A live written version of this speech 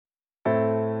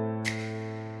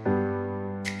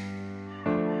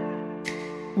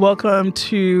Welcome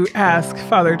to Ask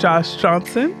Father Josh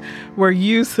Johnson, where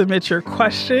you submit your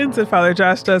questions and Father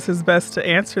Josh does his best to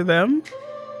answer them.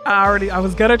 I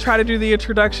was going to try to do the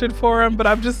introduction for him, but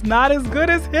I'm just not as good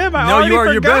as him.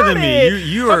 You're better than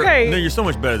me. Okay. No, you're so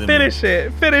much better than me.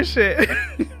 Finish it.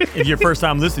 If you're first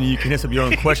time listening, you can hit up your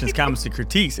own questions, comments, and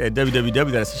critiques at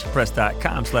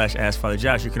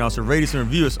www.ascensionpress.com/askfatherjosh. You can also rate us and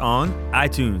review us on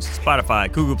iTunes,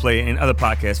 Spotify, Google Play, and other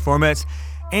podcast formats.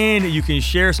 And you can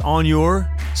share us on your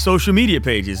social media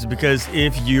pages, because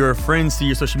if your friends see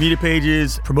your social media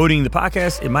pages promoting the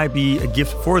podcast, it might be a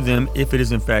gift for them if it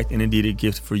is in fact and indeed a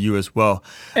gift for you as well.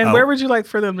 And where would you like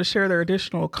for them to share their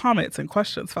additional comments and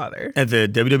questions, Father? At the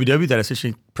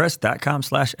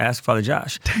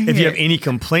www.ascensionpress.com/askfatherjosh. If you have any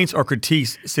complaints or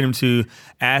critiques, send them to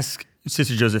Ask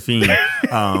Sister Josephine.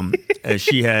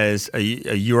 She has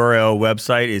a URL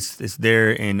website. It's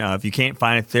there, and if you can't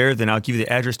find it there, then I'll give you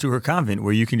the address to her convent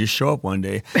where you can just show up one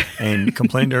day and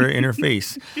complain to her in her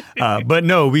face. But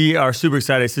no, we are super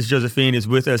excited. Sister Josephine is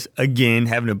with us again,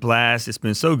 having a blast. It's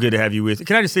been so good to have you with.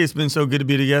 Can I just say it's been so good to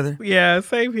be together? Yeah,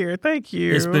 same here. Thank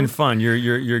you. It's been fun. You're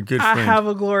a good friend. I have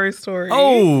a glory story.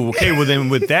 Oh, okay. Well, then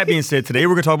with that being said, today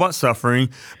we're going to talk about suffering.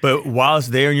 But while it's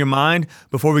there in your mind,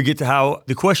 before we get to how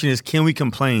the question is, can we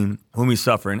complain when we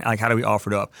suffer, and like how do we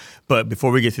offer it up? But before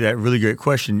we get to that really great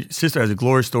question, Sister has a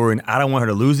glory story, and I don't want her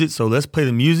to lose it. So let's play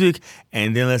the music,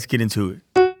 and then let's get into it.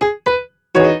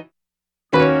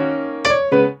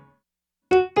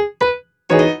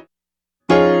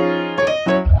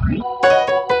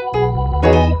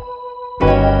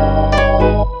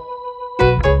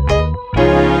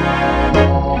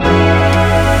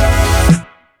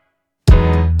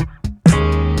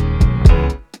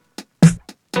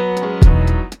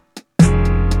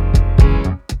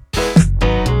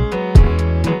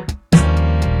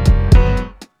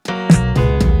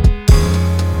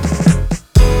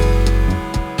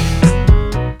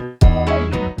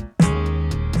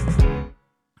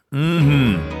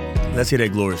 Let's hear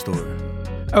that glory story.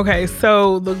 Okay,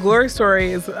 so the glory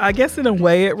story is, I guess in a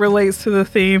way it relates to the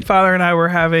theme. Father and I were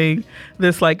having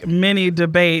this like mini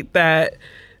debate that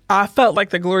I felt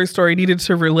like the glory story needed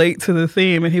to relate to the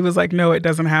theme, and he was like, no, it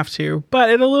doesn't have to,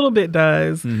 but it a little bit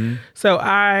does. Mm-hmm. So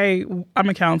I'm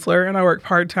a counselor, and I work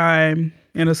part-time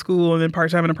in a school and then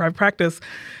part-time in a private practice.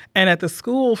 And at the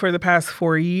school for the past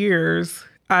 4 years,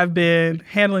 I've been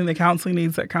handling the counseling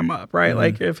needs that come up, right? Mm-hmm.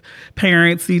 Like if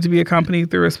parents need to be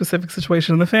accompanied through a specific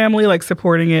situation in the family, like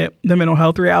supporting it, the mental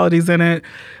health realities in it,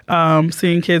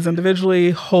 seeing kids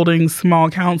individually, holding small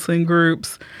counseling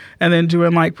groups, and then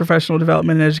doing like professional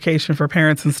development and education for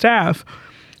parents and staff.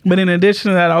 But in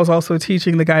addition to that, I was also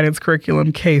teaching the guidance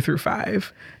curriculum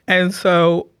K-5. And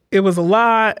so it was a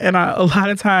lot, and I a lot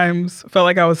of times felt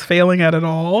like I was failing at it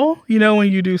all. You know,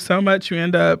 when you do so much, you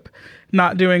end up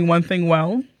not doing one thing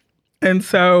well. And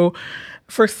so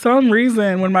for some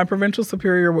reason, when my provincial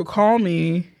superior would call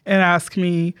me and ask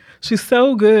me, she's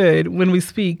so good when we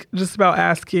speak just about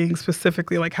asking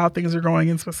specifically like how things are going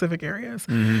in specific areas.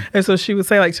 Mm-hmm. And so she would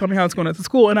say like, tell me how it's going at the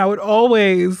school. And I would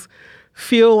always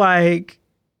feel like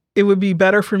it would be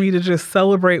better for me to just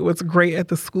celebrate what's great at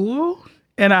the school.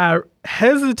 And I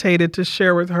hesitated to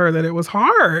share with her that it was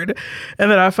hard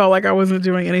and that I felt like I wasn't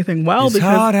doing anything well. It's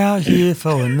hard out here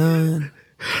for a nun.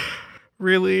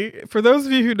 Really? For those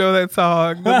of you who know that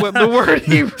song, the word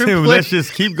he replaced... Let's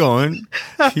just keep going.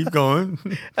 Keep going.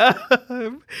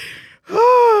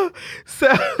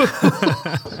 So...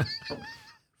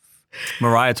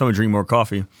 Mariah told me to drink more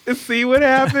coffee. See what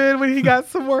happened when he got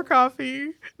some more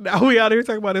coffee? Now we out here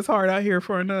talking about it's hard out here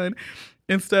for a nun.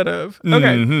 Instead of,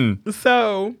 okay. Mm-hmm.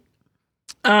 So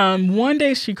one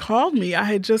day she called me. I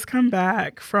had just come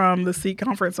back from the SEEK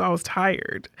conference, so I was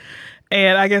tired.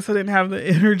 And I guess I didn't have the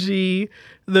energy,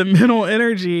 the mental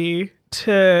energy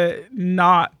to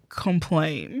not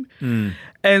complain. Mm.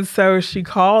 And so she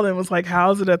called and was like,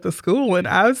 how's it at the school? And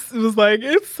I was like,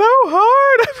 it's so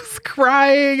hard. I was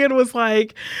crying and was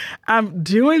like, I'm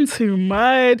doing too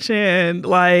much. And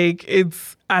like,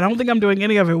 I don't think I'm doing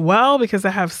any of it well because I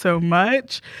have so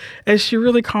much. And she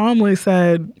really calmly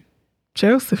said,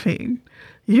 Josephine,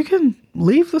 you can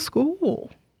leave the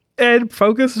school and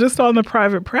focus just on the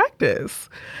private practice.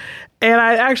 And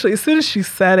I actually, as soon as she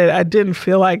said it, I didn't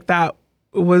feel like that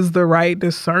was the right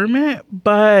discernment.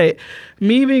 But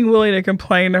me being willing to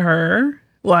complain to her,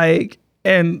 like,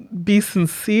 and be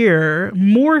sincere,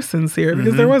 more sincere,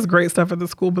 because there was great stuff at the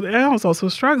school, but I was also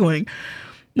struggling,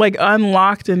 like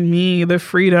unlocked in me the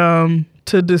freedom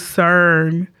to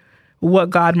discern what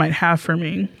God might have for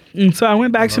me. And so I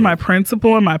went back to my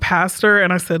principal and my pastor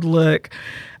and I said, look,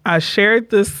 I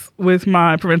shared this with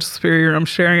my provincial superior. I'm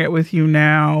sharing it with you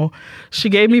now. She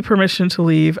gave me permission to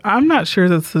leave. I'm not sure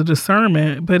that's the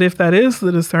discernment, but if that is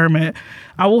the discernment,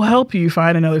 I will help you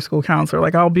find another school counselor.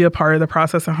 Like, I'll be a part of the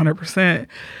process 100%.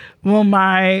 Well,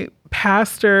 my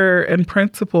pastor and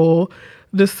principal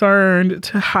discerned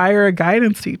to hire a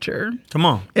guidance teacher. Come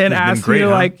on. And asked me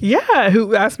to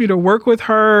who asked me to work with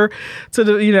her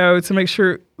to make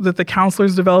sure that the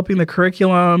counselor's developing the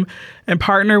curriculum and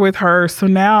partner with her. So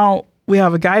now we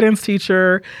have a guidance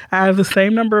teacher. I have the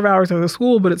same number of hours at the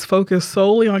school, but it's focused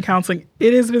solely on counseling.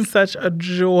 It has been such a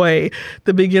joy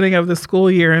the beginning of the school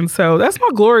year. And so that's my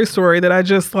glory story, that I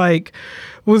just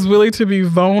was willing to be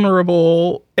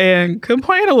vulnerable and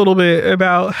complain a little bit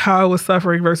about how I was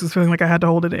suffering versus feeling like I had to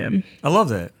hold it in. I love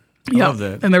that. I love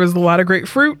that. And there was a lot of great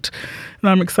fruit, and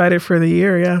I'm excited for the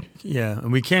year. Yeah. Yeah.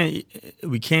 And we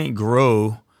can't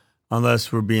grow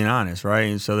unless we're being honest, right?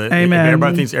 And so that Amen. If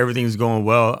everybody thinks everything's going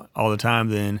well all the time,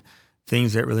 then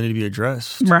things that really need to be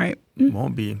addressed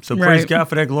won't be. So praise God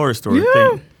for that glory story.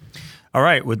 Yeah. All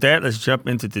right, with that, let's jump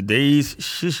into today's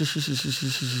show.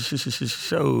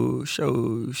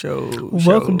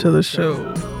 Welcome to the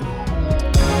show.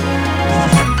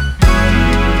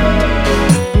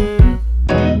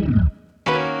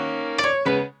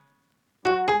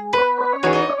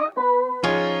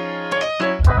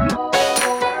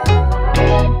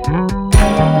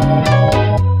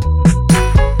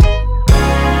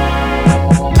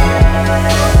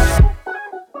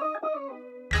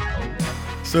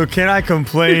 So can I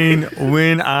complain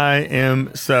when I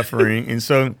am suffering? And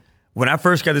so when I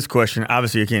first got this question,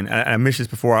 obviously, again, I mentioned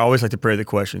this before, I always like to pray the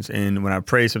questions. And when I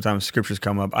pray, sometimes scriptures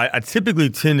come up. I typically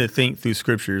tend to think through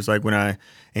scriptures. Like when I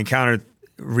encounter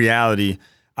reality,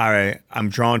 I'm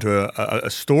drawn to a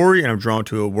story and I'm drawn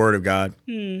to a word of God.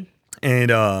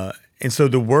 And so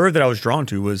the word that I was drawn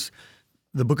to was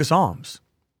the book of Psalms.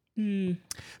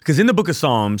 Because in the book of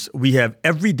Psalms, we have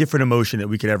every different emotion that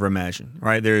we could ever imagine,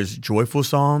 right? There's joyful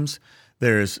Psalms,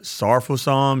 there's sorrowful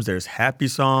Psalms, there's happy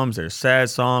Psalms, there's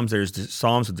sad Psalms, there's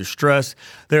Psalms of distress,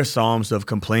 there's Psalms of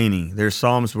complaining, there's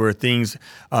Psalms where things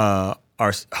are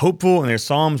hopeful, and there's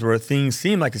Psalms where things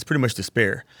seem like it's pretty much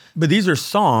despair. But these are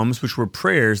Psalms which were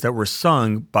prayers that were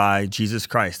sung by Jesus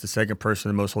Christ, the second person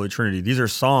of the Most Holy Trinity. These are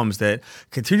Psalms that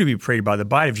continue to be prayed by the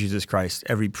body of Jesus Christ.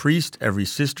 Every priest, every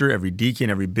sister, every deacon,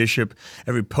 every bishop,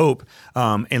 every pope,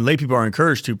 and lay people are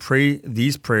encouraged to pray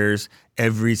these prayers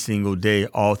every single day,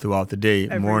 all throughout the day,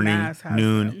 Every morning,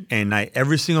 noon, and night.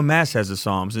 Every single Mass has the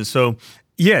Psalms. And so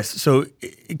yes. So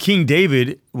King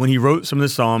David, when he wrote some of the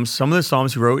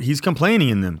Psalms he wrote, he's complaining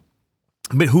in them.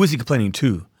 But who is he complaining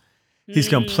to? He's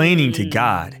complaining to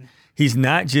God. He's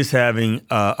not just having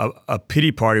a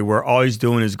pity party where all he's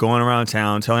doing is going around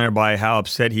town telling everybody how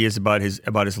upset he is about his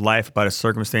life, about his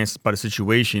circumstances, about his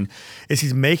situation.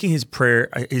 He's making his prayer,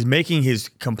 he's making his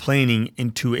complaining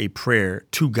into a prayer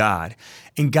to God.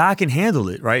 And God can handle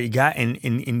it, right? God,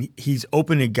 and he's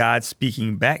open to God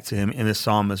speaking back to him in the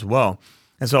psalm as well.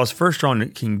 And so I was first drawn to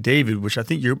King David, which I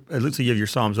think it looks like you have your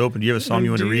Psalms open. Do you have a psalm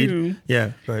you want to read?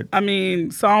 Yeah, go ahead. I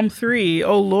mean, Psalm 3,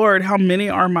 "O Lord, how many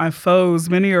are my foes?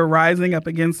 Many are rising up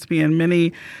against me, and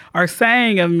many are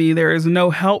saying of me, there is no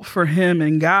help for him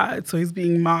in God." So he's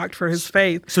being mocked for his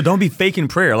faith. So don't be faking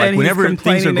prayer. Like whenever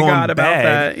things are going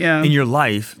bad in your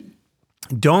life,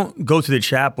 don't go to the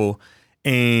chapel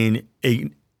and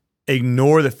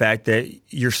ignore the fact that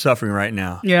you're suffering right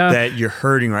now, that you're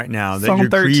hurting right now, that you're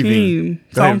grieving.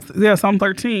 Psalm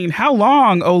 13. "How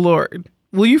long, O Lord,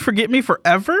 will you forget me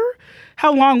forever?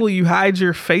 How long will you hide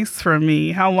your face from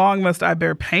me? How long must I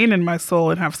bear pain in my soul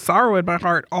and have sorrow in my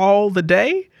heart all the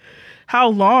day? How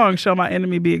long shall my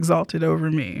enemy be exalted over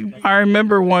me?" I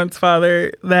remember once,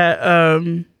 Father,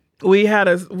 that we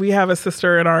have a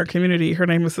sister in our community. Her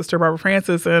name is Sister Barbara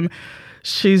Francis, and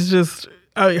she's just...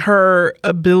 her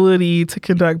ability to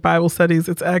conduct Bible studies,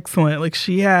 it's excellent. Like,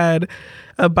 she had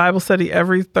a Bible study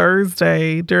every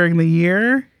Thursday during the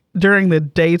year, during the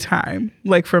daytime,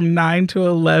 like from 9 to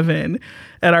 11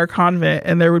 at our convent,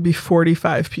 and there would be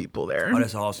 45 people there. Oh,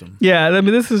 that's awesome. Yeah, I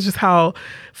mean, this is just how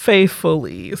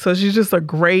faithfully. So she's just a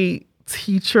great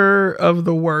teacher of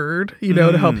the word,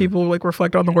 to help people like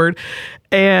reflect on the word.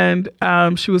 And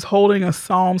she was holding a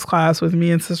Psalms class with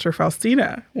me and Sister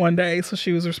Faustina one day. So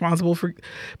she was responsible for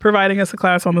providing us a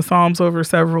class on the Psalms over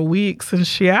several weeks. And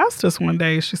she asked us one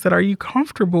day, she said, "Are you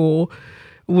comfortable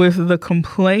with the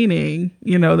complaining,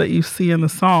 that you see in the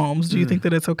Psalms? Do you think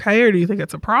that it's okay, or do you think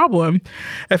it's a problem?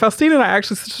 And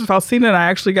Sister Faustina and I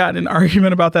actually got in an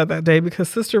argument about that day, because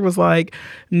Sister was like,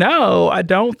 no, I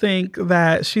don't think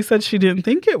that. She said she didn't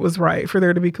think it was right for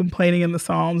there to be complaining in the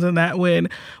Psalms, and that when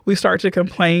we start to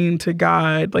complain to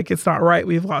God, like, it's not right,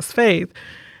 we've lost faith.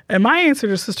 And my answer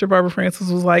to Sister Barbara Francis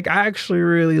was like, I actually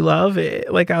really love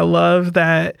it. Like, I love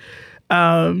that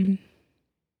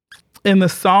in the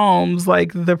Psalms,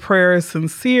 like, the prayer is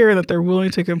sincere and that they're willing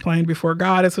to complain before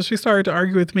God. And so she started to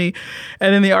argue with me.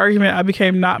 And in the argument, I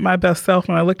became not my best self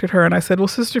when I looked at her and I said, well,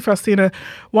 Sister Faustina,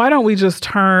 why don't we just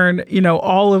turn,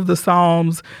 all of the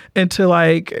Psalms into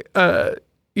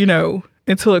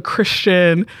into a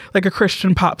Christian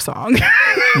pop song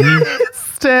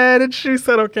instead? And she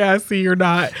said, okay, I see you're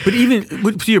not. But even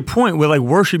to your point with like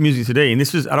worship music today, and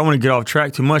this is, I don't want to get off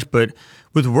track too much, but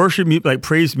with worship music, like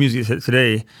praise music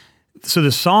today, so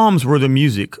the Psalms were the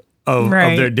music of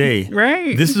their day.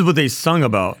 Right. This is what they sung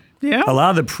about. Yeah. A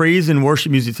lot of the praise and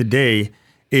worship music today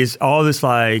is all this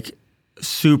like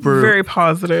super... Very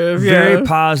positive. Very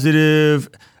positive,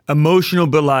 emotional,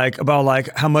 but like about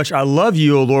like how much I love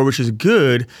you, O Lord, which is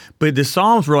good. But the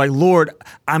Psalms were like, Lord,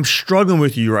 I'm struggling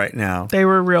with you right now. They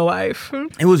were real life.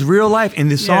 It was real life.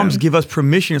 And the Psalms give us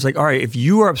permission. It's like, all right, if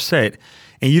you are upset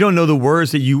and you don't know the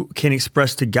words that you can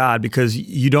express to God because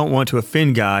you don't want to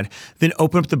offend God, then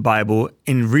open up the Bible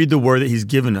and read the word that he's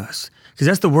given us. Because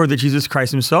that's the word that Jesus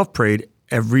Christ himself prayed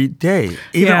every day.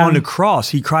 Even on the cross,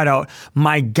 he cried out,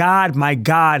 my God,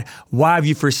 why have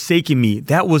you forsaken me?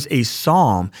 That was a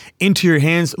psalm. Into your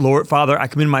hands, Lord, Father, I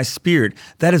commend my spirit.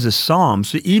 That is a psalm.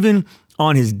 So even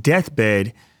on his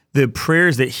deathbed, the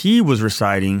prayers that he was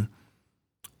reciting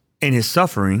in his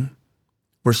suffering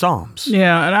were psalms.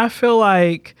 Yeah, and I feel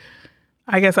like,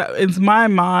 it's my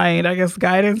mind,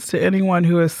 guidance to anyone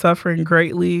who is suffering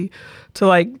greatly to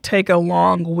like take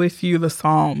along with you the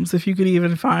Psalms. If you could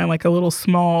even find like a little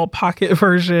small pocket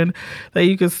version that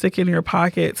you could stick in your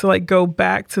pocket to like go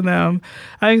back to them.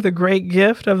 I think the great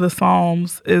gift of the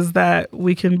Psalms is that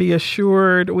we can be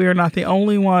assured we are not the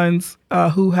only ones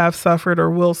who have suffered or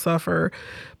will suffer,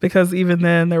 because even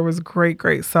then there was great,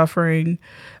 great suffering.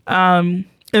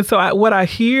 And so what I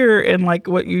hear in like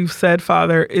what you've said,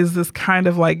 Father, is this kind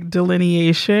of like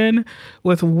delineation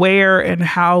with where and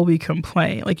how we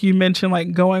complain. Like you mentioned,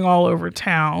 like going all over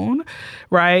town,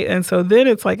 right? And so then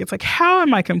it's like, how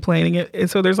am I complaining? And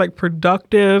so there's like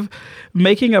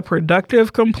making a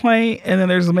productive complaint, and then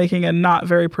there's making a not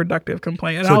very productive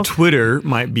complaint. And so Twitter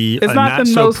might be a not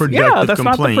so productive complaint. Yeah, that's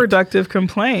not the productive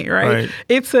complaint, right?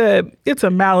 It's a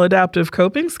maladaptive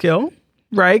coping skill.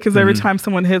 Right? Because every time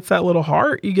someone hits that little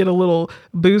heart, you get a little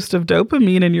boost of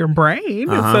dopamine in your brain.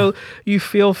 And so you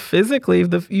feel you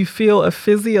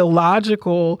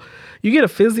get a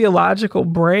physiological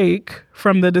break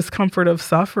from the discomfort of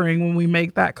suffering when we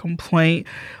make that complaint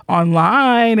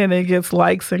online and it gets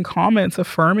likes and comments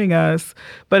affirming us.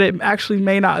 But it actually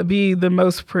may not be the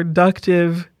most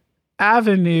productive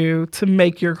avenue to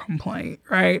make your complaint,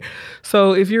 right?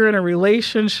 So if you're in a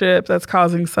relationship that's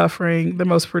causing suffering, the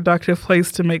most productive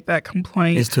place to make that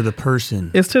complaint is to the person.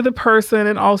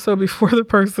 And also before the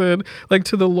person, like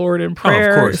to the Lord in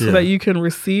prayer, so that you can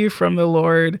receive from the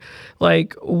Lord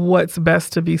like what's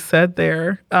best to be said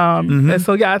there. And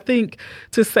so I think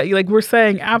to say, like we're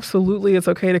saying, absolutely it's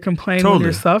okay to complain when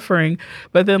you're suffering,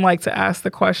 but then like to ask the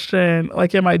question,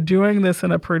 like, am I doing this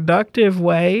in a productive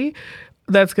way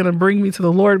that's going to bring me to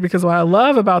the Lord? Because what I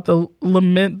love about the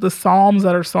Psalms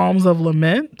that are Psalms of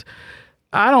lament,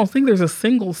 I don't think there's a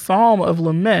single Psalm of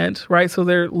lament, right? So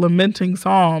they're lamenting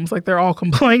Psalms, like they're all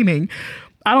complaining.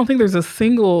 I don't think there's a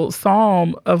single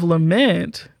Psalm of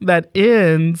lament that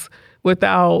ends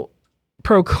without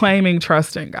proclaiming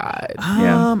trust in God.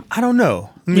 I don't know.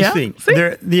 Let me think. See?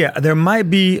 There might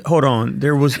be, hold on.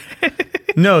 There was,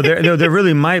 there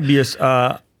really might be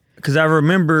because I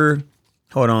remember,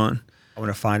 hold on. I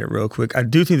want to find it real quick. I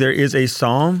do think there is a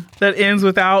psalm that ends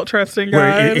without trusting God.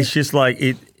 Where it's just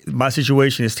like my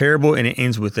situation is terrible, and it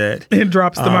ends with that. It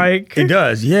drops the mic. It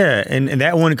does, yeah. And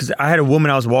that one, because I had a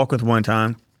woman I was walking with one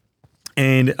time,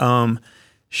 and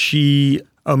she,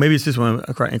 maybe it's this one.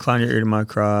 Incline your ear to my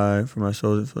cry for my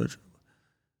soul.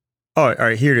 All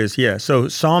right, here it is. Yeah. So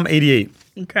Psalm 88.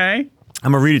 Okay.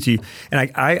 I'm gonna read it to you, and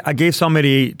I gave Psalm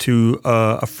 88 to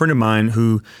a friend of mine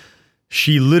who.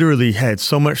 She literally had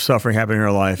so much suffering happen in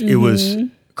her life. It was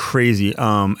crazy.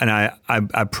 And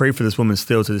I pray for this woman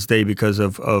still to this day because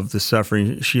of the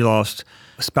suffering. She lost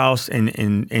a spouse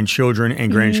and children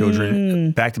and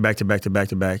grandchildren back to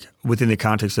back within the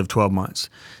context of 12 months.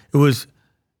 It was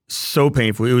so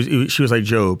painful. She was like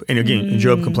Job. And again,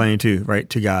 Job complaining too, right,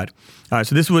 to God. All right,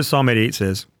 so this is what Psalm 88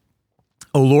 says.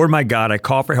 O Lord, my God, I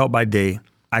call for help by day.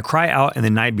 I cry out in the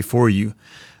night before you.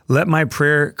 Let my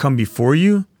prayer come before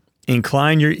you.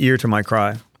 Incline your ear to my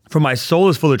cry. For my soul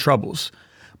is full of troubles.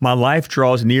 My life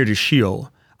draws near to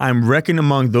Sheol. I am reckoned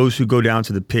among those who go down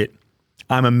to the pit.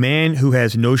 I am a man who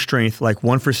has no strength, like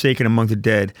one forsaken among the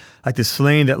dead, like the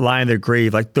slain that lie in their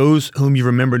grave, like those whom you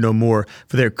remember no more,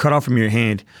 for they are cut off from your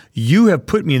hand. You have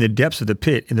put me in the depths of the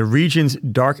pit, in the regions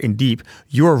dark and deep.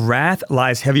 Your wrath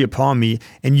lies heavy upon me,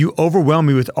 and you overwhelm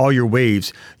me with all your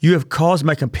waves. You have caused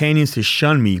my companions to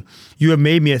shun me. You have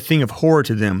made me a thing of horror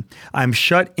to them. I am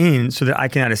shut in so that I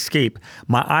cannot escape.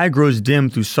 My eye grows dim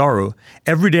through sorrow.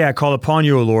 Every day I call upon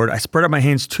you, O Lord. I spread out my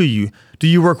hands to you. Do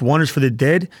you work wonders for the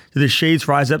dead? Do the shades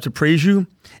rise up to praise you?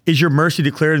 Is your mercy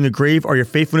declared in the grave? Are your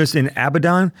faithfulness in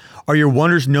Abaddon? Are your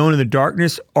wonders known in the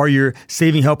darkness? Are your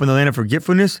saving help in the land of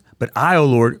forgetfulness? But I, O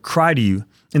Lord, cry to you.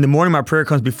 In the morning my prayer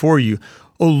comes before you.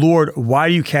 O Lord, why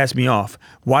do you cast me off?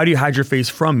 Why do you hide your face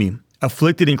from me?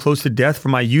 Afflicted and close to death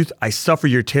from my youth, I suffer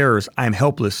your terrors. I am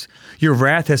helpless. Your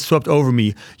wrath has swept over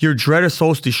me. Your dread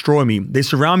assaults destroy me. They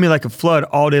surround me like a flood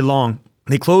all day long.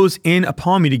 They close in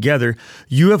upon me together.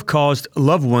 You have caused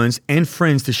loved ones and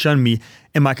friends to shun me,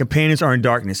 and my companions are in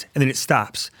darkness. And then it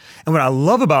stops. And what I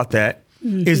love about that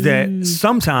is that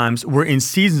sometimes we're in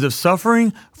seasons of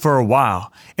suffering for a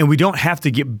while, and we don't have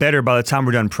to get better by the time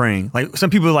we're done praying. Like some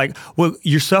people are like, well,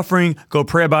 you're suffering, go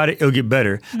pray about it, it'll get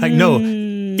better. Like, no,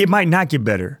 it might not get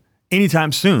better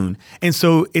anytime soon. And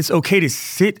so it's okay to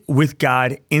sit with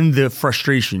God in the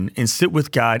frustration and sit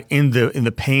with God in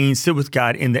the pain, sit with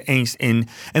God in the angst, and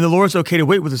the Lord's okay to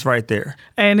wait with us right there.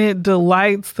 And it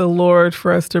delights the Lord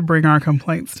for us to bring our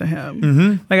complaints to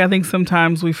him. Like I think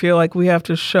sometimes we feel like we have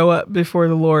to show up before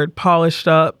the Lord polished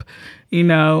up,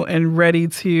 and ready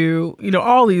to,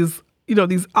 all these,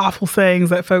 these awful sayings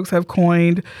that folks have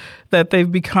coined that they've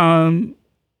become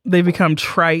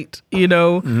trite,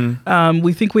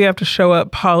 we think we have to show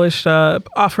up polished up,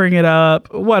 offering it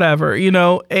up, whatever,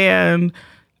 and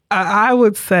I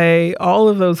would say all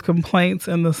of those complaints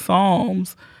in the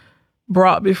Psalms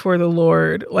brought before the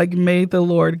Lord, like made the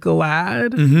Lord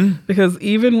glad, because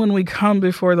even when we come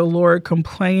before the Lord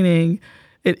complaining,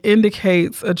 it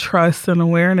indicates a trust and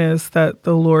awareness that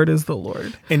the Lord is the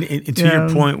Lord. And to your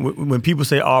point, when people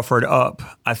say offer it up,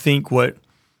 I think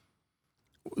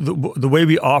the way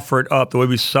we offer it up, the way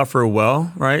we suffer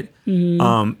well, right,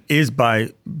 is by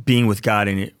being with God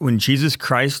in it. When Jesus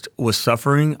Christ was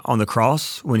suffering on the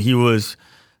cross, when he was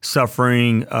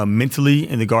suffering mentally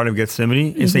in the Garden of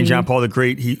Gethsemane, and St. John Paul the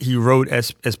Great, he wrote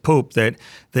as Pope that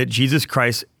Jesus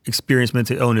Christ experienced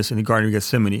mental illness in the Garden of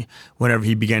Gethsemane whenever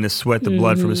he began to sweat the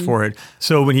blood from his forehead.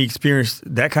 So when he experienced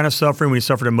that kind of suffering, when he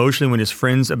suffered emotionally, when his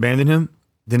friends abandoned him,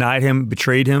 denied him,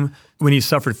 betrayed him, when he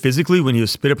suffered physically, when he was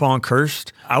spit upon,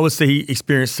 cursed, I would say he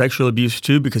experienced sexual abuse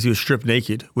too, because he was stripped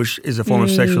naked, which is a form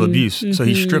of sexual abuse. So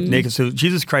he's stripped naked. So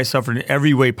Jesus Christ suffered in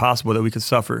every way possible that we could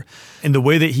suffer. And the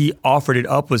way that he offered it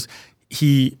up was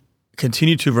he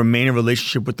continued to remain in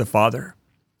relationship with the Father,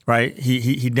 right?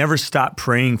 He never stopped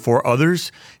praying for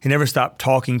others. He never stopped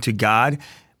talking to God.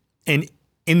 And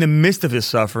in the midst of his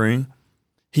suffering,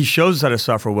 he shows us how to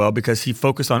suffer well because he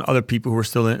focused on other people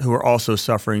who are also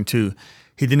suffering too.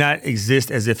 He did not exist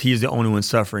as if he's the only one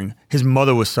suffering. His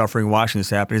mother was suffering watching this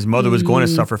happen. His mother was going to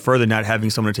suffer further, not having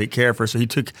someone to take care of her. So he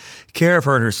took care of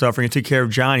her in her suffering. He took care of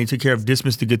John. He took care of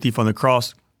Dismas, the good thief on the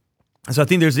cross. And so I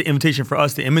think there's the invitation for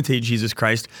us to imitate Jesus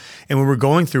Christ. And when we're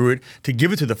going through it, to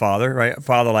give it to the Father, right?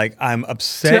 Father, like, I'm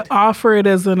upset. To offer it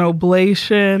as an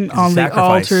oblation on the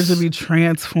altar to be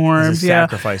transformed. As a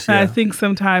sacrifice, And I think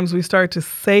sometimes we start to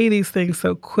say these things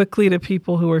so quickly to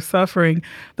people who are suffering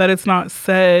that it's not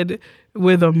said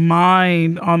with a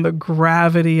mind on the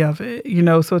gravity of it,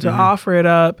 So to offer it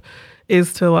up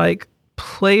is to like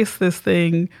place this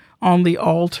thing on the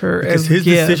altar because his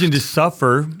gift, decision to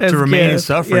suffer, to remain in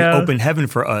suffering, opened heaven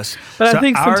for us. But so I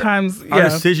think sometimes our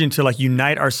decision to like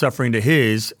unite our suffering to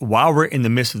his while we're in the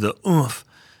midst of the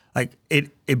like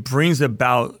it brings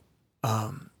about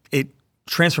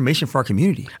transformation for our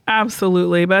community.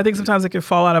 Absolutely. But I think sometimes it can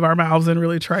fall out of our mouths in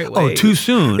really trite ways. Oh, too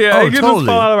soon. Yeah, it can just fall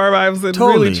out of our mouths in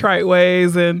really trite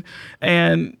ways and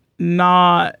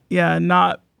not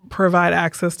provide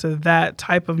access to that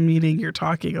type of meeting you're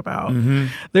talking about.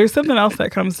 There's something else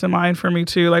that comes to mind for me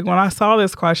too. Like when I saw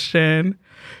this question,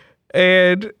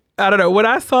 and I don't know, when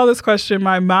I saw this question,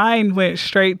 my mind went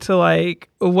straight to like,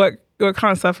 what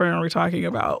kind of suffering are we talking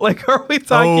about? Like, are we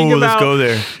talking about? Let's go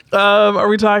there. Are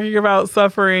we talking about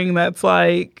suffering that's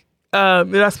like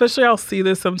and especially I'll see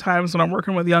this sometimes when I'm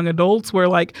working with young adults where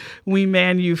like we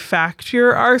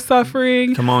manufacture our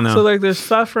suffering. Come on now. So like there's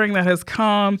suffering that has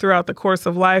come throughout the course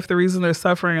of life. The reason there's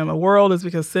suffering in the world is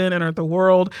because sin entered the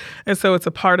world. And so it's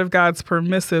a part of God's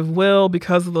permissive will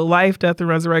because of the life, death, and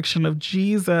resurrection of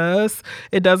Jesus.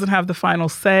 It doesn't have the final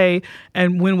say.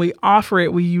 And when we offer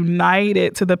it, we unite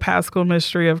it to the Paschal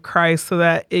mystery of Christ so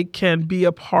that it can be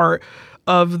a part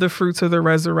of the fruits of the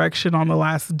resurrection on the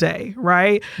last day,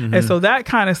 right? Mm-hmm. And so that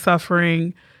kind of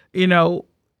suffering,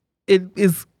 it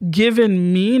is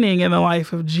given meaning in the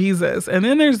life of Jesus. And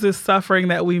then there's this suffering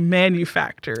that we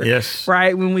manufacture. Yes.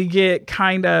 Right? When we get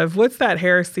kind of, what's that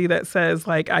heresy that says,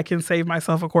 like, I can save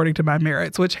myself according to my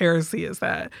merits? Which heresy is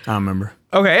that? I remember.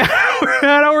 Okay.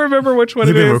 I don't remember which one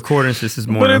You've it is. You've been recording this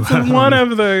morning. But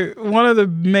it's one of the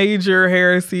major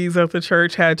heresies that the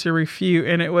church had to refute.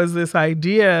 And it was this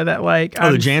idea that like...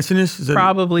 the Jansenists?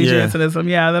 Probably Jansenism,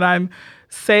 that I'm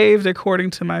saved according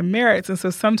to my merits. And so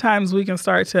sometimes we can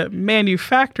start to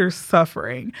manufacture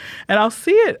suffering. And I'll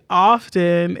see it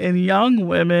often in young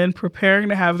women preparing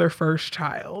to have their first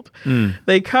child.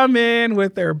 They come in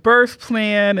with their birth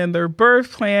plan, and their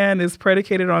birth plan is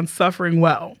predicated on suffering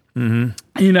well. Mm-hmm.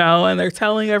 And they're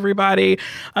telling everybody,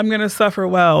 I'm going to suffer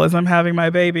well as I'm having my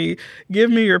baby.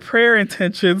 Give me your prayer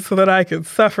intentions so that I can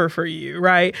suffer for you,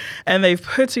 right? And they've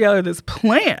put together this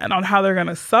plan on how they're going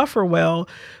to suffer well,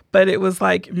 but it was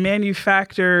like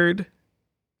manufactured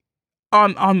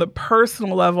on the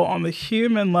personal level, on the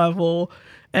human level,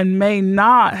 and may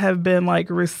not have been like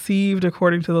received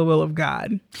according to the will of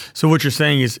God. So what you're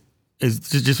saying is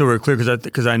just so we're clear,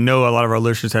 because I know a lot of our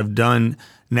listeners have done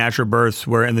natural births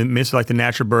where in the midst of like the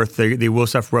natural birth, they will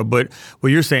suffer well. But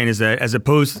what you're saying is that as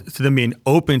opposed to them being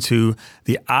open to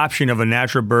the option of a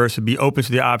natural birth, to be open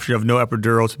to the option of no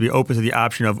epidural, to be open to the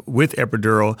option of with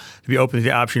epidural, to be open to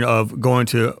the option of going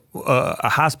to a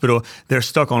hospital, they're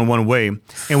stuck on one way.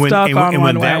 And when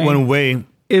that one way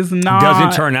is not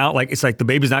doesn't turn out like it's like the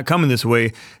baby's not coming this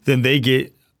way, then they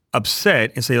get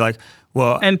upset and say like,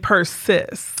 well, and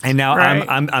persist. And now right?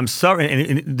 I'm suffering,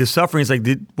 and the suffering is like,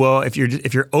 if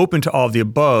you're open to all of the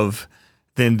above,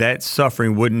 then that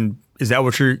suffering wouldn't. Is that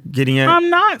what you're getting at? I'm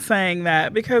not saying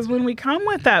that, because when we come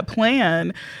with that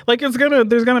plan, like there's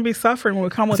gonna be suffering when we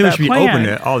come with that plan. We should be open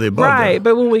to all the above, right?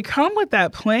 But when we come with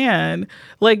that plan,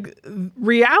 like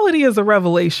reality is a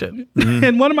revelation. Mm-hmm.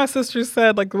 And one of my sisters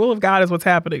said, like the will of God is what's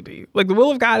happening to you. Like the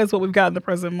will of God is what we've got in the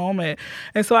present moment.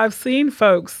 And so I've seen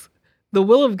folks. The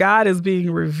will of God is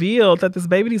being revealed that this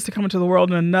baby needs to come into the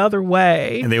world in another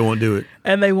way. And they won't do it.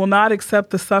 And they will not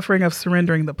accept the suffering of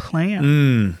surrendering the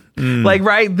plan. Like,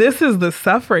 right, this is the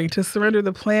suffering, to surrender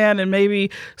the plan and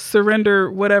maybe surrender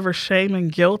whatever shame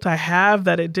and guilt I have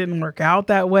that it didn't work out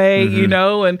that way,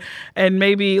 and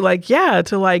maybe like,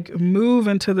 to like move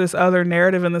into this other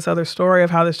narrative and this other story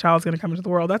of how this child's going to come into the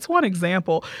world. That's one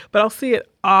example, but I'll see it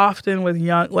often with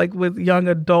young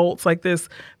adults, like this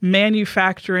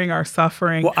manufacturing our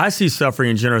suffering. Well, I see suffering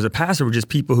in general as a pastor with just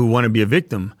people who want to be a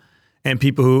victim. And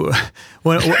people who,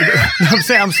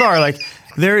 I'm sorry, like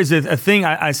there is a thing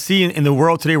I see in the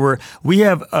world today where we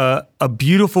have a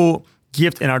beautiful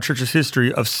gift in our church's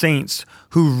history of saints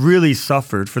who really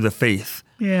suffered for the faith,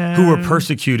 who were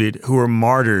persecuted, who were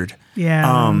martyred,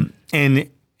 and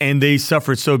they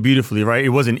suffered so beautifully, right? It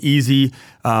wasn't easy,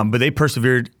 but they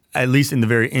persevered at least in the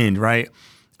very end, right?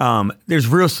 There's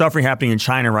real suffering happening in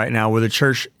China right now where the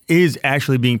church is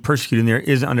actually being persecuted and there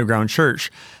is an underground church.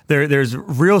 There's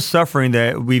real suffering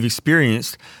that we've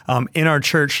experienced in our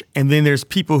church, and then there's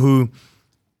people who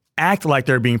act like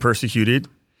they're being persecuted.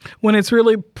 When it's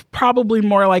really probably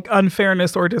more like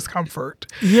unfairness or discomfort.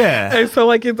 Yeah. And so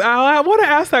like, I want to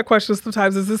ask that question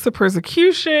sometimes. Is this a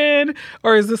persecution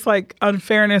or is this like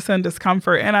unfairness and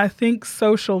discomfort? And I think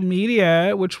social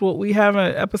media, which we have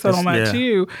an episode on that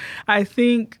too, I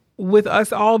think with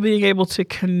us all being able to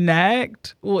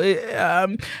connect,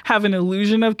 have an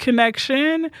illusion of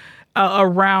connection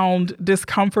around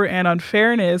discomfort and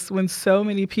unfairness, when so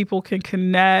many people can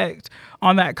connect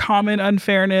on that common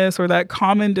unfairness or that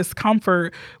common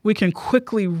discomfort, we can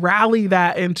quickly rally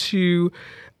that into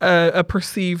a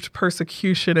perceived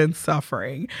persecution and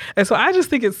suffering. And so I just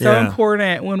think it's so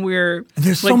important when we're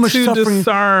there's so much suffering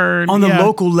discern on the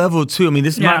local level too. I mean,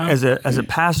 this is as a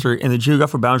pastor in the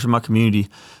geographical boundaries of my community,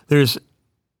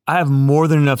 I have more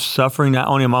than enough suffering, not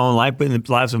only in my own life, but in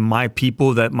the lives of my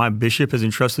people that my bishop has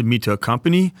entrusted me to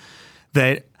accompany,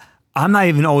 that I'm not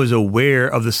even always aware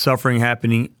of the suffering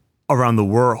happening around the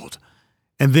world.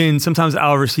 And then sometimes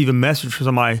I'll receive a message from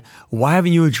somebody, why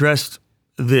haven't you addressed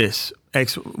this?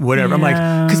 X whatever. I'm like,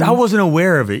 because I wasn't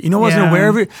aware of it. I wasn't aware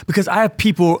of it because I have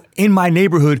people in my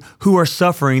neighborhood who are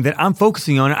suffering that I'm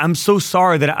focusing on. I'm so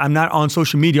sorry that I'm not on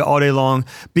social media all day long,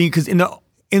 because in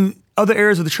other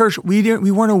areas of the church,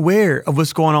 we weren't aware of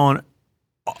what's going on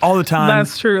all the time.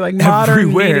 That's true. Like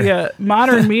everywhere.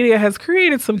 modern media has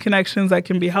created some connections that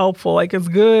can be helpful. Like it's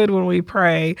good when we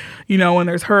pray, when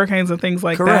there's hurricanes and things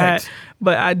like Correct. that.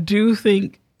 But I do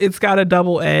think it's got a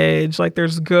double edge. Like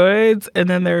there's goods and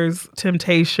then there's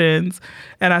temptations.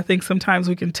 And I think sometimes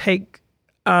we can take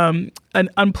an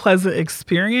unpleasant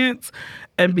experience,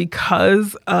 and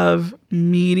because of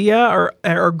media or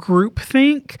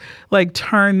groupthink, like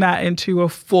turn that into a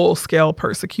full-scale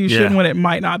persecution when it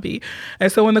might not be.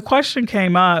 And so when the question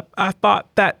came up, I thought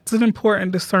that's an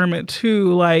important discernment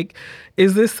too. Like,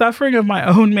 is this suffering of my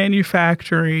own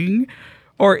manufacturing,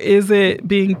 or is it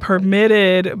being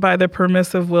permitted by the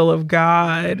permissive will of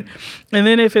God? And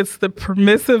then if it's the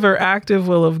permissive or active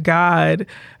will of God,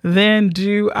 then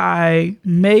do I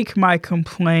make my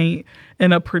complaint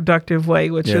in a productive way,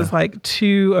 which is like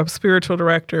to a spiritual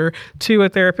director, to a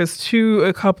therapist, to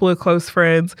a couple of close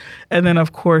friends, and then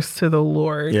of course to the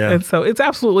Lord. Yeah. And so it's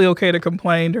absolutely okay to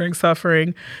complain during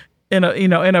suffering in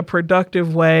a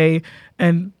productive way,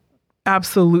 and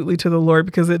absolutely to the Lord,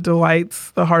 because it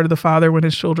delights the heart of the Father when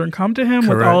his children come to him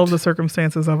with all of the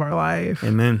circumstances of our life.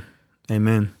 Amen.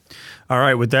 Amen. All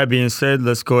right. With that being said,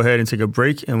 let's go ahead and take a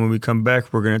break. And when we come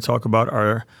back, we're going to talk about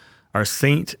our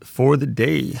saint for the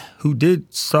day who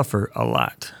did suffer a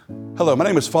lot. Hello, my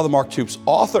name is Father Mark Toops,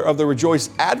 author of the Rejoice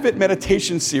Advent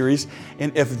Meditation Series.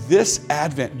 And if this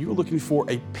Advent you're looking for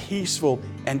a peaceful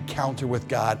encounter with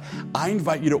God, I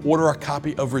invite you to order a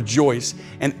copy of Rejoice,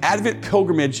 an Advent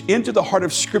pilgrimage into the heart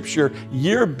of Scripture,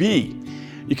 Year B.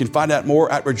 You can find out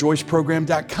more at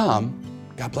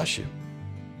rejoiceprogram.com. God bless you.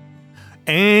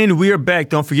 And we are back.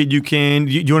 Don't forget, you want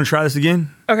to try this again?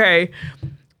 Okay.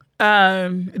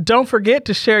 Don't forget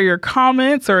to share your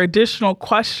comments or additional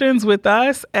questions with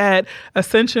us at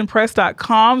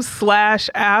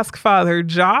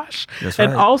ascensionpress.com/askfatherjosh. That's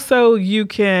and right. also you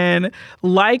can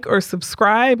like or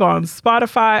subscribe on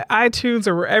Spotify, iTunes,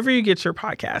 or wherever you get your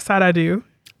podcasts. How'd I do?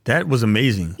 That was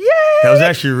amazing. Yay! That was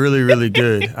actually really, really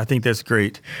good. I think that's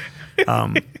great.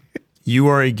 You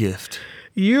are a gift.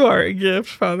 You are a gift,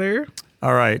 Father.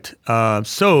 All right.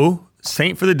 So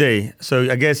saint for the day. So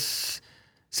I guess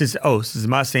since it's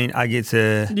my saint, I get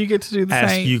to You get to do the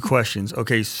ask saint. you questions.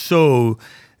 Okay. So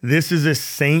this is a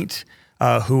saint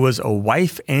who was a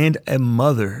wife and a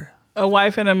mother. A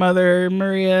wife and a mother,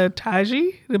 Maria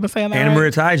Taji. Am I saying that Anna right?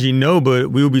 Maria Taji, no,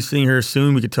 but we will be seeing her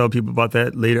soon. We could tell people about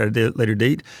that later at a later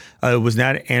date. It was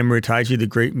not Anna Maria Taji, the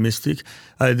great mystic.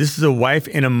 This is a wife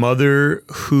and a mother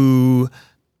who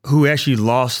actually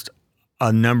lost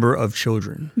a number of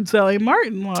children. Zelly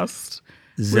Martin lost.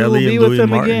 Zelly be and with Louis them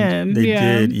Martin. again. They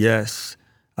Yeah. did, yes.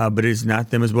 But it's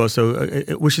not them as well. So,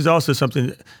 which is also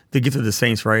something, the gift of the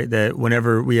saints, right? That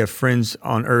whenever we have friends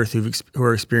on earth who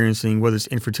are experiencing, whether it's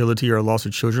infertility or loss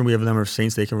of children, we have a number of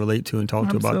saints they can relate to and talk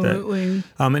to about that. Absolutely.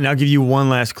 And I'll give you one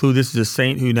last clue. This is a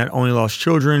saint who not only lost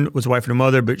children, was a wife and a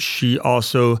mother, but she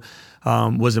also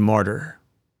was a martyr.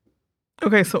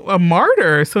 Okay, so a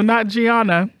martyr. So not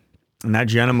Gianna. Not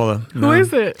Gianna Muller. Who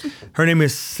is it? Her name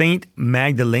is Saint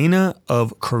Magdalena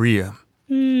of Korea.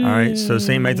 All right, so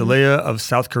Saint Magdalena of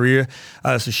South Korea.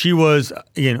 So she was,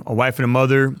 again, a wife and a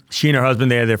mother. She and her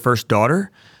husband, they had their first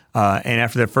daughter. And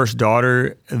after their first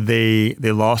daughter, they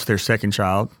lost their second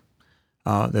child,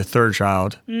 their third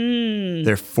child,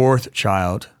 their fourth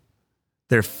child,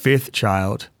 their fifth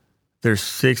child, their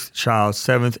sixth child,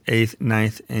 seventh, eighth,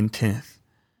 ninth, and 10th.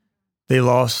 They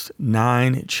lost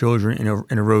 9 children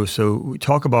in a row. So we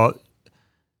talk about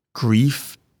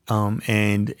grief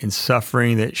and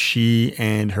suffering that she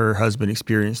and her husband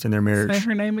experienced in their marriage. Say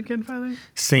her name again, Father.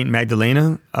 Saint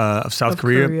Magdalena of South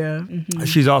Korea. Mm-hmm.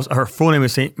 She's also, her full name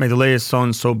is Saint Magdalena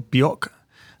Son Sobiok.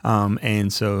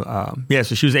 So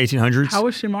she was 1800s. How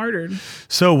was she martyred?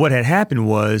 So what had happened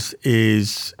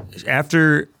is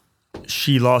after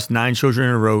she lost 9 children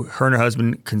in a row, her and her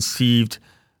husband conceived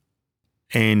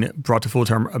and brought to full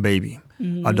term a baby,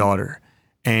 a daughter.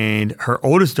 And her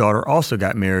oldest daughter also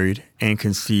got married and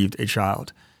conceived a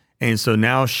child. And so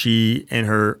now she and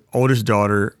her oldest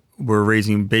daughter were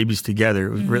raising babies together.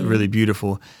 It was really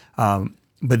beautiful. But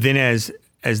then as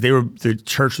the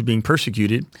church was being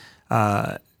persecuted,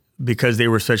 because they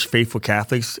were such faithful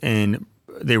Catholics and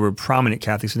they were prominent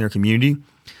Catholics in their community,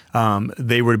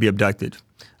 they were to be abducted,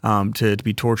 to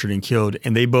be tortured and killed.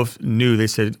 And they both knew, they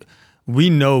said,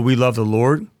 we know we love the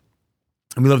Lord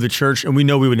and we love the church and we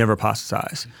know we would never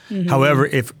apostatize. However,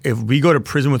 if we go to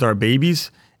prison with our babies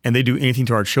and they do anything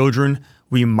to our children,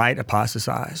 we might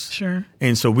apostatize. Sure.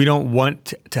 And so we don't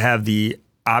want to have the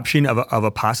option of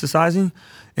apostatizing.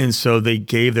 And so they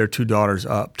gave their 2 daughters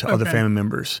up to other family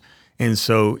members. And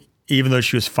so even though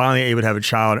she was finally able to have a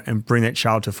child and bring that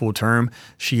child to full term,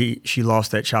 she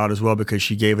lost that child as well because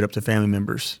she gave it up to family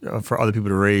members for other people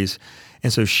to raise.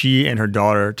 And so she and her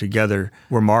daughter together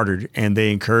were martyred, and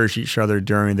they encouraged each other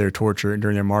during their torture and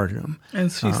during their martyrdom.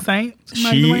 And she's Saint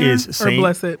Magdalena? She is Saint. Or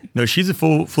Blessed? No, she's a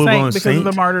full-blown saint. Because of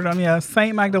the martyrdom, yeah.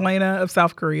 Saint Magdalena of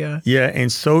South Korea. Yeah,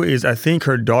 and so is, I think,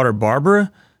 her daughter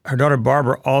Barbara. Her daughter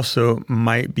Barbara also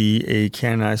might be a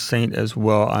canonized saint as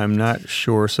well. I'm not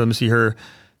sure. So let me see her.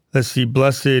 Let's see,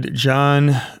 Blessed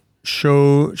John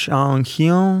Cho Chang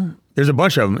Hyun. There's a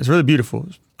bunch of them. It's really beautiful.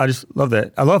 I just love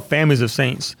that. I love families of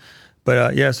saints.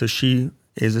 But so she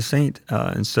is a saint.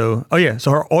 So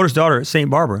her oldest daughter is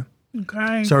Saint Barbara.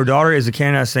 Okay. So her daughter is a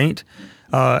canonized saint.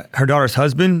 Her daughter's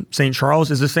husband, Saint Charles,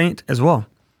 is a saint as well.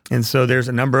 And so there's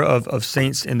a number of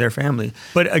saints in their family.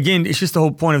 But again, it's just the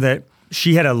whole point of that.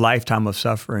 She had a lifetime of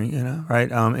suffering,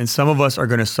 right? And some of us are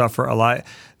going to suffer a lot.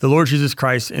 The Lord Jesus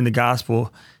Christ in the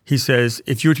gospel, he says,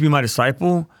 if you were to be my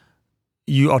disciple,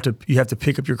 you have to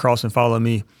pick up your cross and follow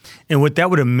me. And what that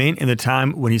would have meant in the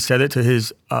time when he said it to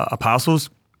his apostles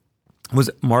was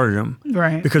martyrdom.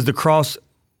 Right. Because the cross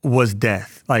was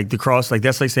death. Like the cross,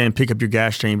 that's like saying pick up your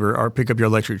gas chamber or pick up your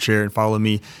electric chair and follow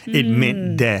me. It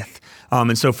meant death.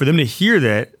 And so for them to hear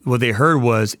that, what they heard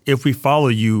was, if we follow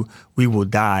you, we will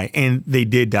die. And they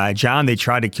did die. John, they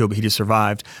tried to kill, but he just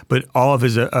survived. But all of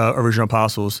his original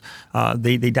apostles,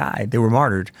 they died. They were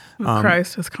martyred.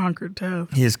 Christ has conquered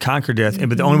death. He has conquered death.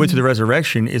 But the only way to the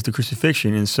resurrection is the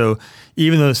crucifixion. And so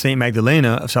even though Saint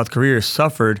Magdalena of South Korea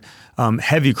suffered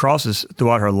heavy crosses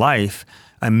throughout her life,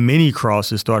 many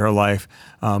crosses throughout her life,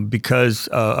 because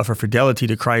of her fidelity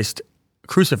to Christ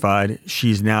crucified,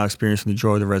 she's now experiencing the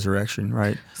joy of the resurrection,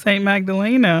 right? Saint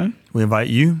Magdalena, we invite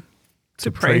you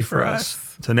to pray for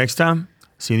us. Until next time,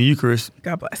 see you in the Eucharist.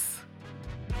 God bless.